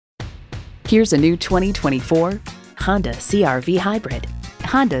Here's a new 2024 Honda CR-V Hybrid.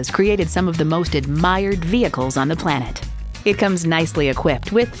 Honda's created some of the most admired vehicles on the planet. It comes nicely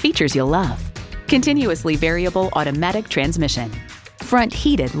equipped with features you'll love. Continuously variable automatic transmission, front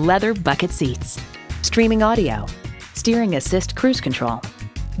heated leather bucket seats, streaming audio, steering assist cruise control,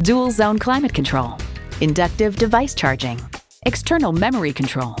 dual zone climate control, inductive device charging, external memory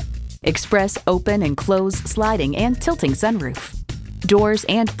control, express open and close sliding and tilting sunroof, doors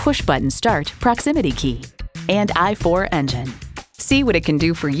and push-button start proximity key, and I4 engine. See what it can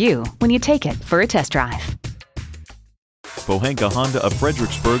do for you when you take it for a test drive. Pohanka Honda of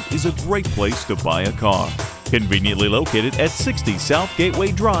Fredericksburg is a great place to buy a car. Conveniently located at 60 South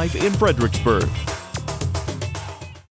Gateway Drive in Fredericksburg.